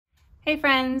Hey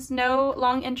friends, no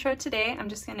long intro today. I'm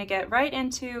just going to get right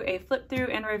into a flip through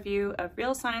and review of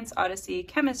Real Science Odyssey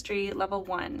Chemistry Level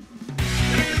 1.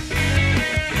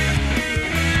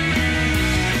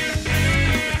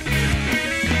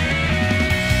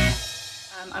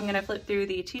 I'm going to flip through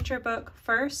the teacher book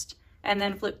first and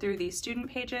then flip through the student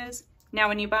pages. Now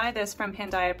when you buy this from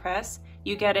Pandia Press,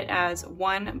 you get it as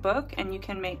one book and you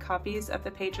can make copies of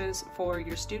the pages for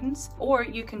your students, or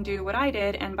you can do what I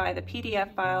did and buy the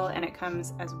PDF file and it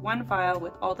comes as one file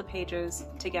with all the pages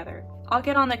together. I'll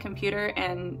get on the computer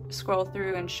and scroll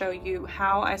through and show you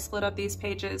how I split up these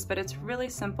pages, but it's really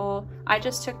simple. I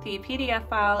just took the PDF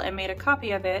file and made a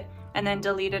copy of it and then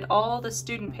deleted all the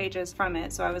student pages from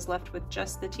it, so I was left with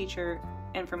just the teacher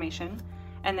information,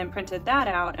 and then printed that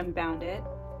out and bound it.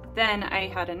 Then I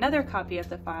had another copy of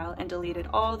the file and deleted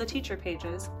all the teacher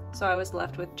pages, so I was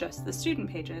left with just the student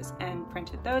pages and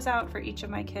printed those out for each of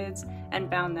my kids and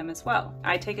bound them as well.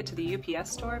 I take it to the UPS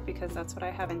store because that's what I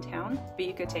have in town, but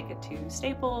you could take it to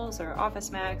Staples or Office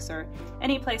Max or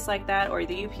any place like that, or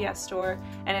the UPS store,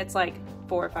 and it's like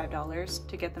 $4 or $5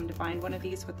 to get them to bind one of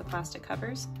these with the plastic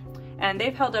covers. And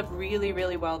they've held up really,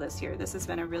 really well this year. This has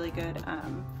been a really good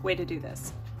way to do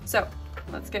this. So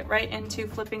let's get right into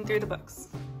flipping through the books.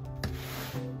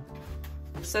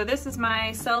 So this is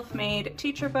my self-made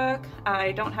teacher book.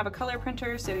 I don't have a color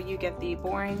printer, so you get the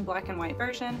boring black and white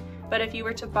version, but if you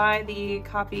were to buy the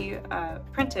copy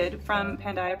printed from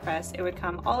Pandia Press, it would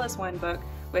come all as one book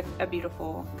with a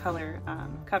beautiful color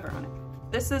cover on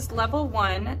it. This is level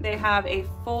 1. They have a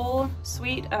full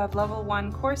suite of level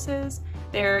 1 courses.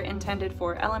 They're intended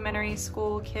for elementary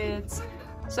school kids.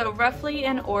 So roughly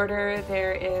in order,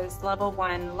 there is level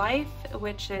 1 life,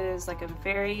 which is like a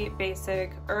very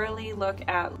basic early look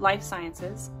at life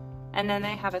sciences. And then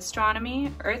they have astronomy,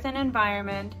 earth and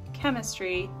environment,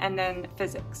 chemistry, and then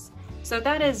physics. So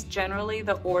that is generally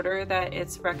the order that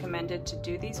it's recommended to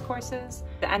do these courses,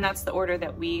 and that's the order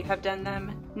that we have done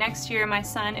them. Next year my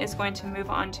son is going to move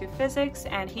on to physics,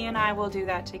 and he and I will do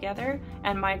that together,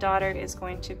 and my daughter is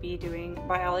going to be doing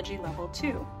biology level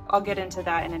 2. I'll get into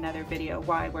that in another video,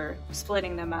 why we're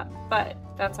splitting them up, but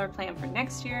that's our plan for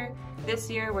next year.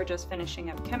 This year we're just finishing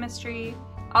up chemistry.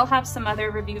 I'll have some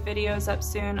other review videos up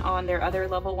soon on their other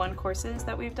level 1 courses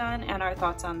that we've done and our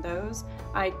thoughts on those.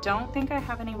 I don't think I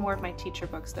have any more of my teacher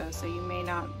books though, so you may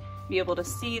not be able to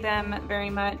see them very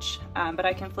much, but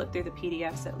I can flip through the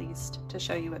PDFs at least to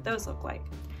show you what those look like.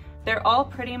 They're all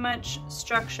pretty much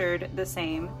structured the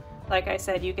same. Like I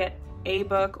said, you get a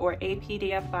book or a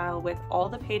PDF file with all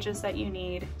the pages that you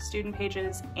need, student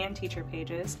pages and teacher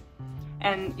pages.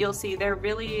 And you'll see they're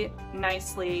really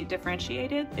nicely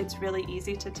differentiated. It's really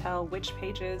easy to tell which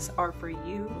pages are for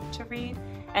you to read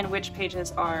and which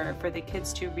pages are for the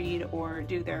kids to read or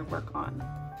do their work on.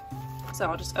 So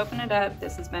I'll just open it up.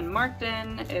 This has been marked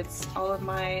in. It's all of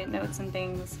my notes and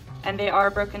things. And they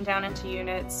are broken down into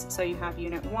units. So you have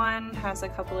Unit 1 has a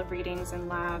couple of readings and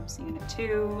labs, Unit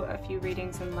 2, a few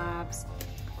readings and labs,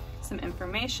 some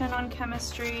information on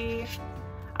chemistry.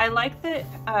 I like that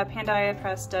Pandia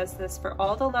Press does this for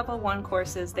all the level 1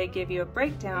 courses. They give you a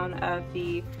breakdown of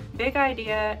the big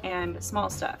idea and small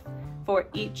stuff for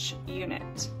each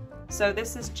unit. So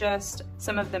this is just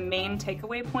some of the main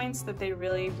takeaway points that they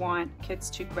really want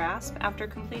kids to grasp after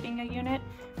completing a unit,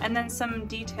 and then some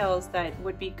details that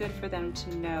would be good for them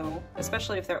to know,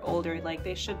 especially if they're older. Like,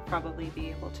 they should probably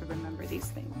be able to remember these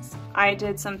things. I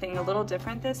did something a little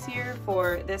different this year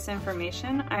for this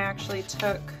information. I actually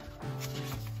took,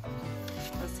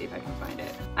 let's see if I can find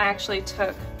it. I actually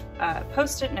took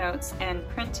post-it notes and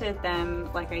printed them,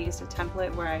 like I used a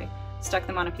template where I stuck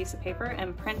them on a piece of paper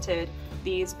and printed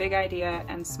these big idea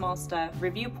and small stuff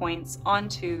review points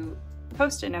onto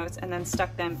post-it notes and then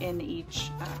stuck them in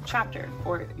each chapter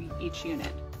or each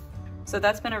unit. So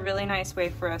that's been a really nice way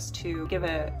for us to give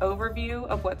an overview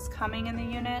of what's coming in the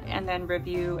unit and then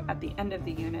review at the end of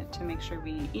the unit to make sure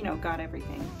we, got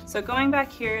everything. So going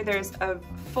back here, there's a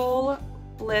full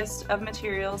list of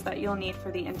materials that you'll need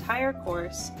for the entire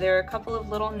course. There are a couple of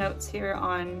little notes here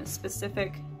on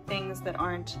specific things that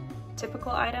aren't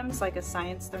typical items, like a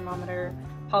science thermometer,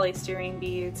 polystyrene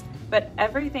beads, but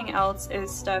everything else is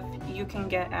stuff you can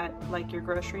get at like your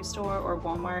grocery store or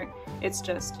Walmart. It's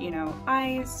just,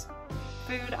 ice,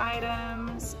 food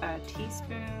items, a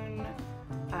teaspoon,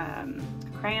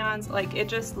 crayons, like it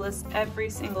just lists every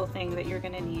single thing that you're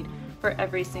gonna need for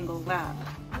every single lab.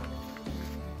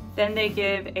 Then they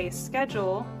give a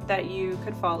schedule that you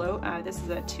could follow. This is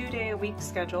a 2-day-a-week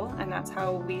schedule, and that's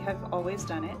how we have always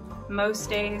done it. Most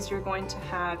days you're going to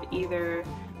have either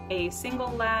a single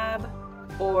lab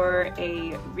or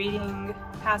a reading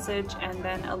passage and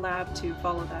then a lab to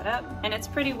follow that up. And it's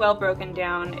pretty well broken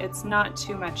down. It's not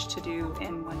too much to do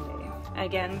in one day.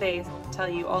 Again, they tell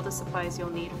you all the supplies you'll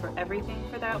need for everything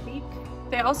for that week.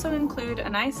 They also include a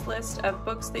nice list of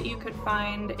books that you could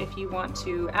find if you want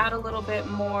to add a little bit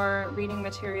more reading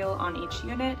material on each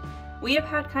unit. We have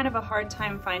had kind of a hard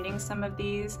time finding some of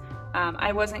these.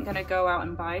 I wasn't going to go out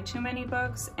and buy too many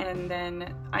books, and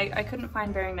then I couldn't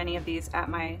find very many of these at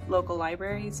my local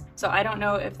libraries. So I don't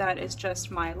know if that is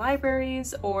just my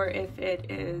libraries or if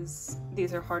it is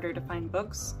these are harder to find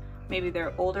books. Maybe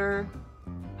they're older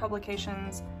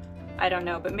publications. I don't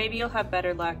know, but maybe you'll have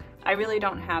better luck. I really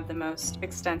don't have the most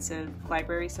extensive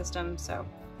library system, so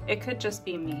it could just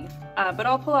be me. But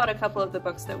I'll pull out a couple of the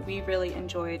books that we really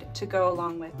enjoyed to go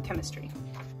along with chemistry.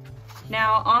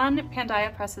 Now, on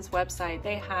Pandia Press's website,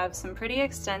 they have some pretty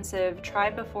extensive try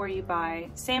before you buy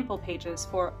sample pages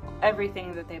for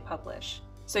everything that they publish.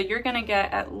 So you're going to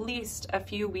get at least a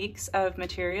few weeks of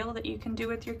material that you can do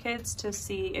with your kids to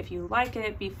see if you like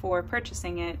it before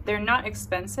purchasing it. They're not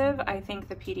expensive. I think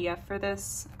the PDF for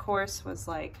this course was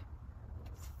like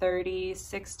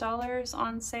 $36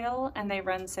 on sale, and they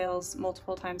run sales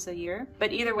multiple times a year.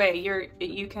 But either way,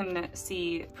 you can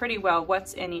see pretty well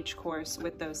what's in each course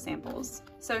with those samples.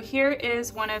 So here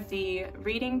is one of the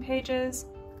reading pages.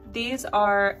 These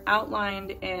are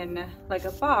outlined in like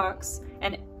a box,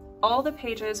 and all the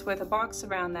pages with a box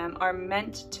around them are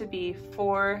meant to be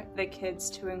for the kids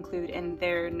to include in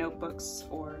their notebooks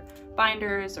or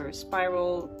binders or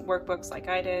spiral workbooks like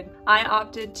I did. I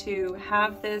opted to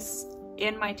have this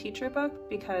in my teacher book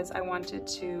because I wanted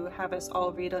to have us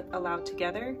all read aloud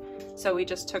together. So we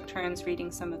just took turns reading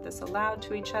some of this aloud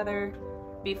to each other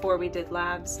before we did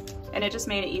labs, and it just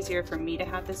made it easier for me to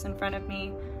have this in front of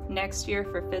me. Next year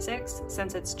for physics,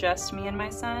 since it's just me and my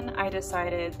son, I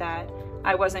decided that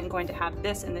I wasn't going to have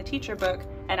this in the teacher book,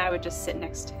 and I would just sit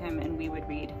next to him and we would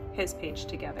read his page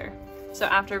together. So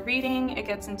after reading, it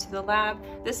gets into the lab.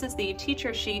 This is the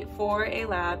teacher sheet for a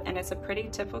lab, and it's a pretty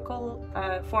typical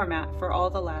format for all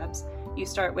the labs. You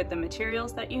start with the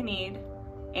materials that you need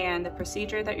and the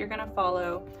procedure that you're going to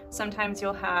follow. Sometimes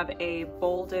you'll have a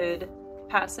bolded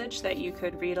passage that you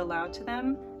could read aloud to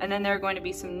them, and then there are going to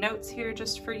be some notes here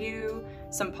just for you,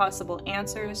 some possible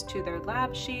answers to their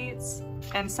lab sheets,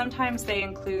 and sometimes they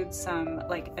include some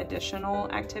like additional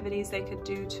activities they could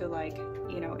do to, like,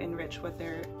 you know, enrich what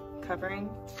they're covering.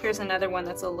 Here's another one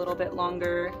that's a little bit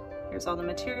longer. Here's all the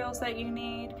materials that you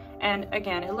need, and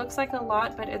again, it looks like a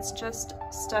lot, but it's just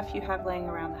stuff you have laying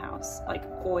around the house, like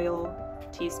oil,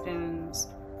 teaspoons,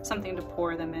 something to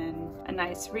pour them in, a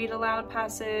nice read aloud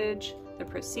passage, the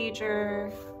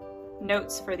procedure,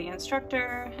 notes for the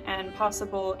instructor, and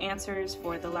possible answers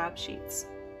for the lab sheets.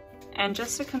 And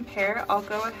just to compare, I'll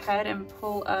go ahead and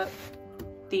pull up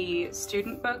the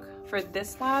student book for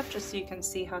this lab just so you can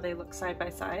see how they look side by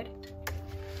side.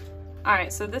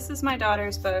 Alright, so this is my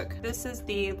daughter's book. This is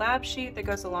the lab sheet that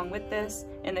goes along with this.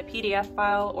 In the PDF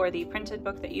file or the printed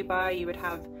book that you buy, you would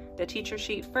have the teacher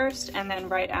sheet first, and then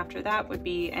right after that would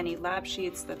be any lab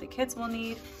sheets that the kids will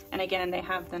need. And again, they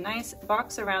have the nice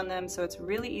box around them, so it's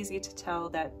really easy to tell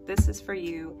that this is for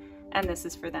you and this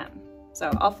is for them.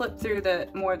 So I'll flip through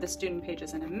more of the student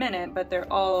pages in a minute, but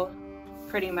they're all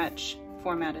pretty much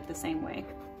formatted the same way.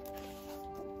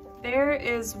 There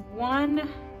is one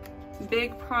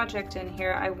big project in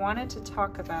here I wanted to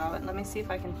talk about, and let me see if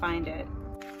I can find it.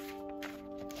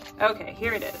 Okay,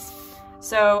 here it is.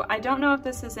 So I don't know if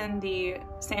this is in the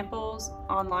samples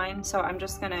online, so I'm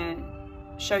just gonna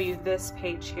show you this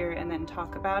page here and then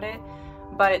talk about it.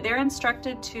 But they're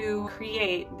instructed to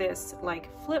create this like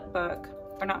flip book,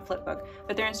 or not flip book,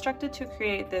 but they're instructed to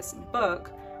create this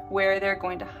book where they're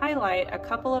going to highlight a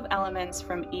couple of elements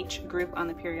from each group on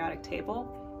the periodic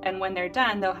table. And when they're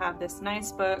done, they'll have this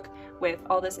nice book with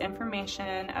all this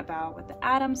information about what the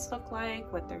atoms look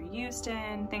like, what they're used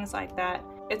in, things like that.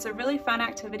 It's a really fun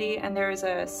activity, and there's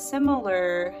a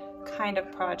similar kind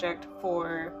of project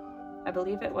for, I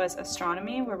believe it was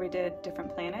astronomy, where we did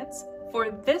different planets.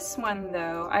 For this one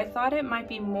though, I thought it might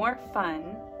be more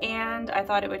fun, and I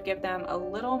thought it would give them a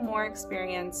little more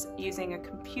experience using a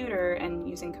computer and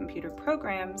using computer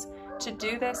programs to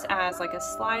do this as like a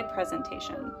slide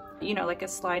presentation. You know, like a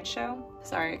slideshow.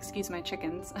 Sorry, excuse my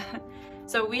chickens.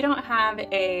 So we don't have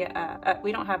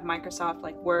we don't have Microsoft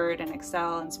like Word and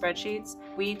Excel and spreadsheets.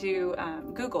 We do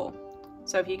Google.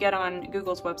 So if you get on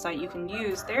Google's website, you can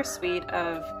use their suite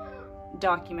of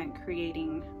document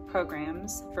creating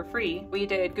programs for free. We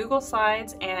did Google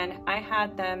Slides, and I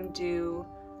had them do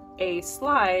a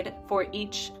slide for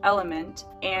each element,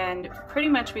 and pretty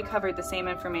much we covered the same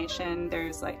information.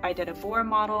 There's like, I did a Bohr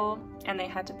model, and they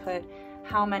had to put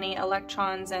how many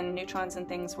electrons and neutrons and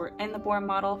things were in the Bohr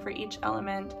model for each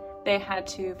element. They had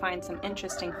to find some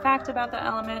interesting fact about the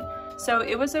element. So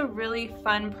it was a really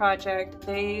fun project.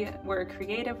 They were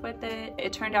creative with it.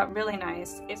 It turned out really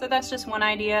nice. So that's just one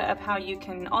idea of how you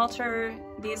can alter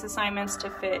these assignments to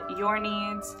fit your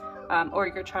needs or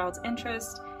your child's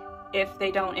interest. If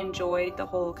they don't enjoy the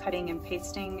whole cutting and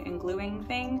pasting and gluing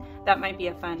thing, that might be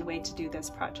a fun way to do this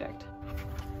project.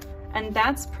 And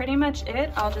that's pretty much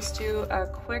it. I'll just do a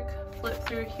quick flip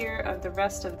through here of the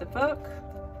rest of the book.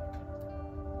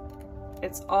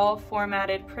 It's all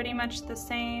formatted pretty much the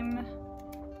same,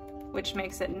 which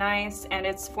makes it nice, and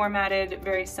it's formatted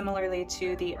very similarly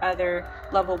to the other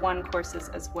level 1 courses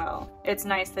as well. It's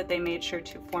nice that they made sure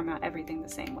to format everything the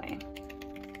same way.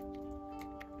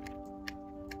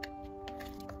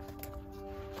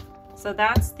 So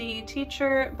that's the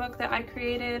teacher book that I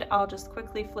created. I'll just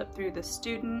quickly flip through the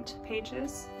student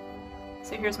pages.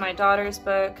 So here's my daughter's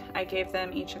book. I gave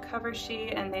them each a cover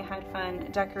sheet and they had fun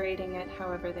decorating it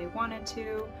however they wanted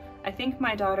to. I think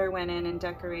my daughter went in and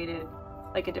decorated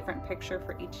like a different picture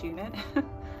for each unit.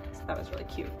 So that was really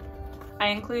cute. I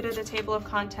included a table of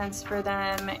contents for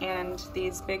them and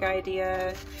these big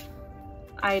idea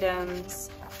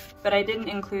items, but I didn't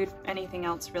include anything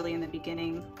else really in the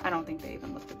beginning. I don't think they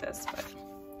even looked at this, but.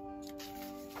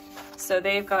 So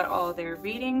they've got all their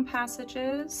reading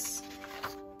passages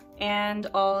and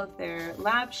all of their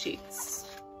lab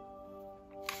sheets.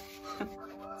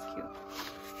 It's cute.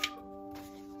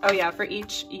 Oh yeah, for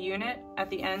each unit at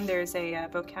the end there's a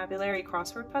vocabulary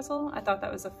crossword puzzle. I thought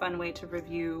that was a fun way to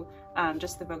review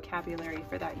just the vocabulary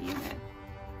for that unit.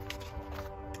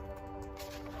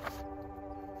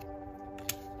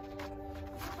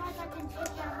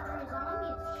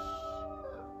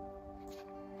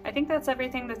 I think that's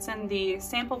everything that's in the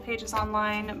sample pages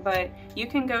online, but you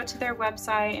can go to their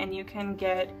website and you can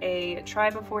get a try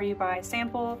before you buy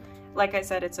sample. Like I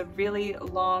said, it's a really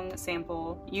long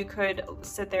sample. You could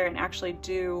sit there and actually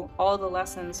do all the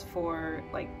lessons for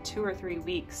like 2 or 3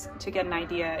 weeks to get an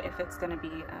idea if it's going to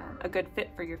be a good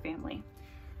fit for your family.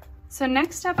 So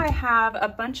next up I have a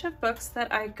bunch of books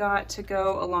that I got to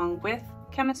go along with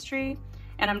chemistry.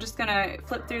 And I'm just gonna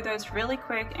flip through those really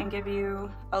quick and give you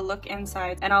a look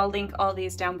inside, and I'll link all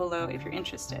these down below if you're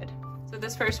interested. So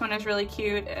this first one is really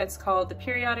cute. It's called The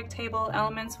Periodic Table,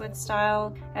 Elements with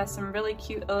Style. It has some really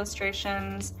cute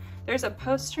illustrations. There's a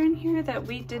poster in here that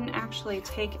we didn't actually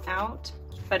take out,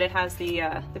 but it has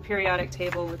the periodic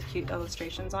table with cute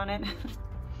illustrations on it.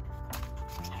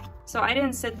 So I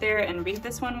didn't sit there and read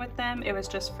this one with them. It was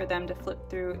just for them to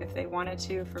flip through if they wanted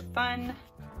to for fun.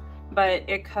 But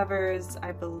it covers,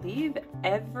 I believe,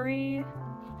 every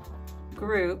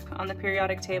group on the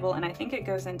periodic table, and I think it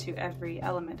goes into every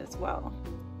element as well.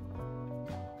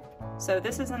 So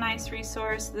this is a nice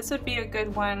resource. This would be a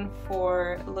good one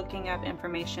for looking up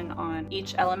information on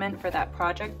each element for that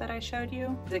project that I showed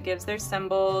you. It gives their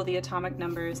symbol, the atomic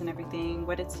numbers and everything,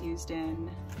 what it's used in.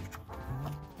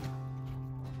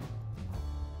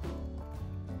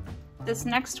 This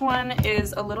next one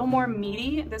is a little more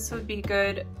meaty. This would be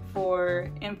good for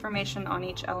information on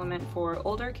each element for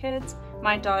older kids.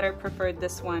 My daughter preferred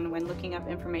this one when looking up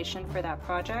information for that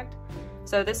project.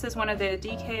 So this is one of the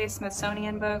DK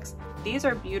Smithsonian books. These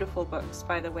are beautiful books,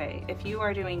 by the way. If you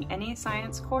are doing any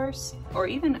science course, or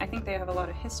even I think they have a lot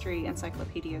of history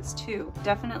encyclopedias too,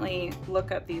 definitely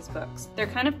look up these books. They're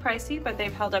kind of pricey, but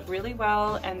they've held up really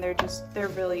well, and they're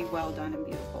really well done and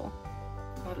beautiful.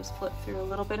 I'll just flip through a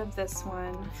little bit of this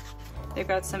one. They've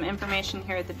got some information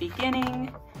here at the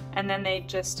beginning, and then they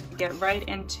just get right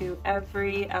into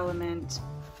every element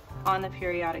on the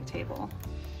periodic table.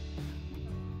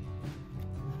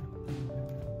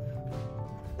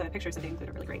 The pictures that they include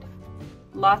are really great.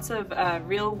 Lots of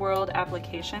real-world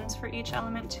applications for each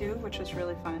element too, which was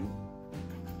really fun.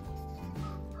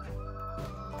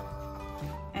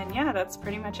 And yeah, that's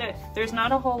pretty much it. There's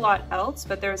not a whole lot else,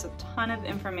 but there's a ton of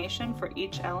information for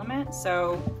each element,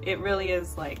 so it really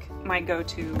is like my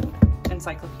go-to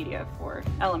encyclopedia for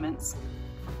elements.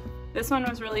 This one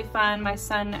was really fun. My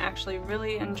son actually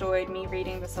really enjoyed me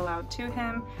reading this aloud to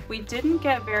him. We didn't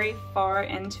get very far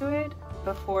into it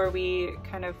before we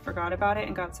kind of forgot about it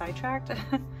and got sidetracked,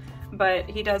 but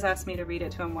he does ask me to read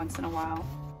it to him once in a while.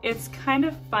 It's kind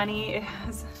of funny. It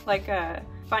has like a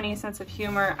funny sense of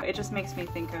humor. It just makes me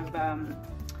think of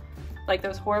like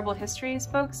those horrible histories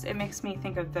books. It makes me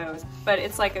think of those. But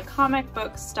it's like a comic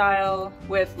book style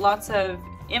with lots of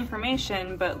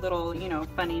information but little, you know,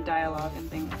 funny dialogue and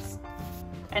things.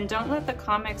 And don't let the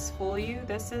comics fool you.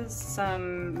 This is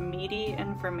some meaty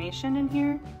information in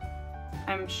here.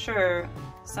 I'm sure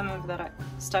some of that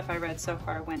stuff I read so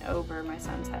far went over my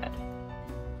son's head,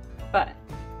 but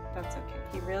that's okay.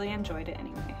 He really enjoyed it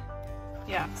anyway.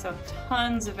 Yeah, so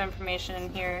tons of information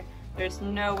in here. There's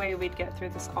no way we'd get through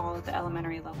this all at the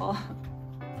elementary level.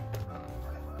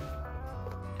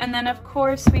 And then of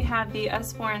course we have the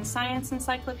Usborne Science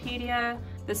Encyclopedia.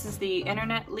 This is the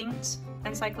internet linked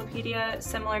encyclopedia,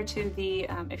 similar to the,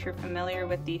 if you're familiar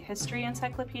with the history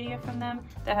encyclopedia from them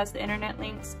that has the internet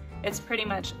links, it's pretty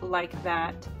much like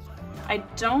that. I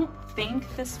don't think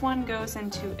this one goes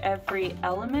into every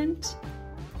element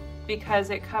because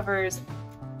it covers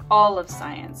all of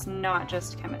science, not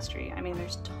just chemistry. I mean,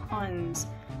 there's tons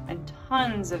and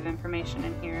tons of information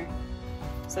in here.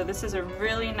 So this is a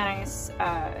really nice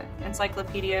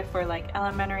encyclopedia for like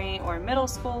elementary or middle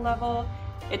school level.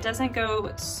 It doesn't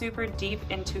go super deep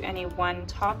into any one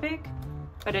topic,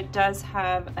 but it does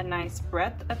have a nice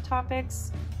breadth of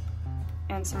topics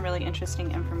and some really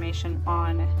interesting information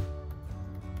on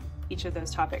each of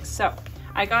those topics. So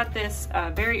I got this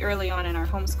very early on in our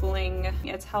homeschooling.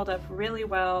 It's held up really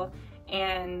well,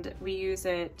 and we use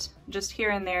it just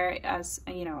here and there as,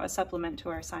 you know, a supplement to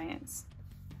our science.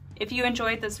 If you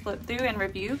enjoyed this flip through and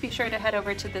review, be sure to head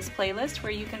over to this playlist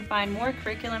where you can find more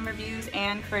curriculum reviews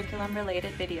and curriculum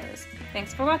related videos.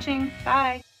 Thanks for watching.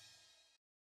 Bye!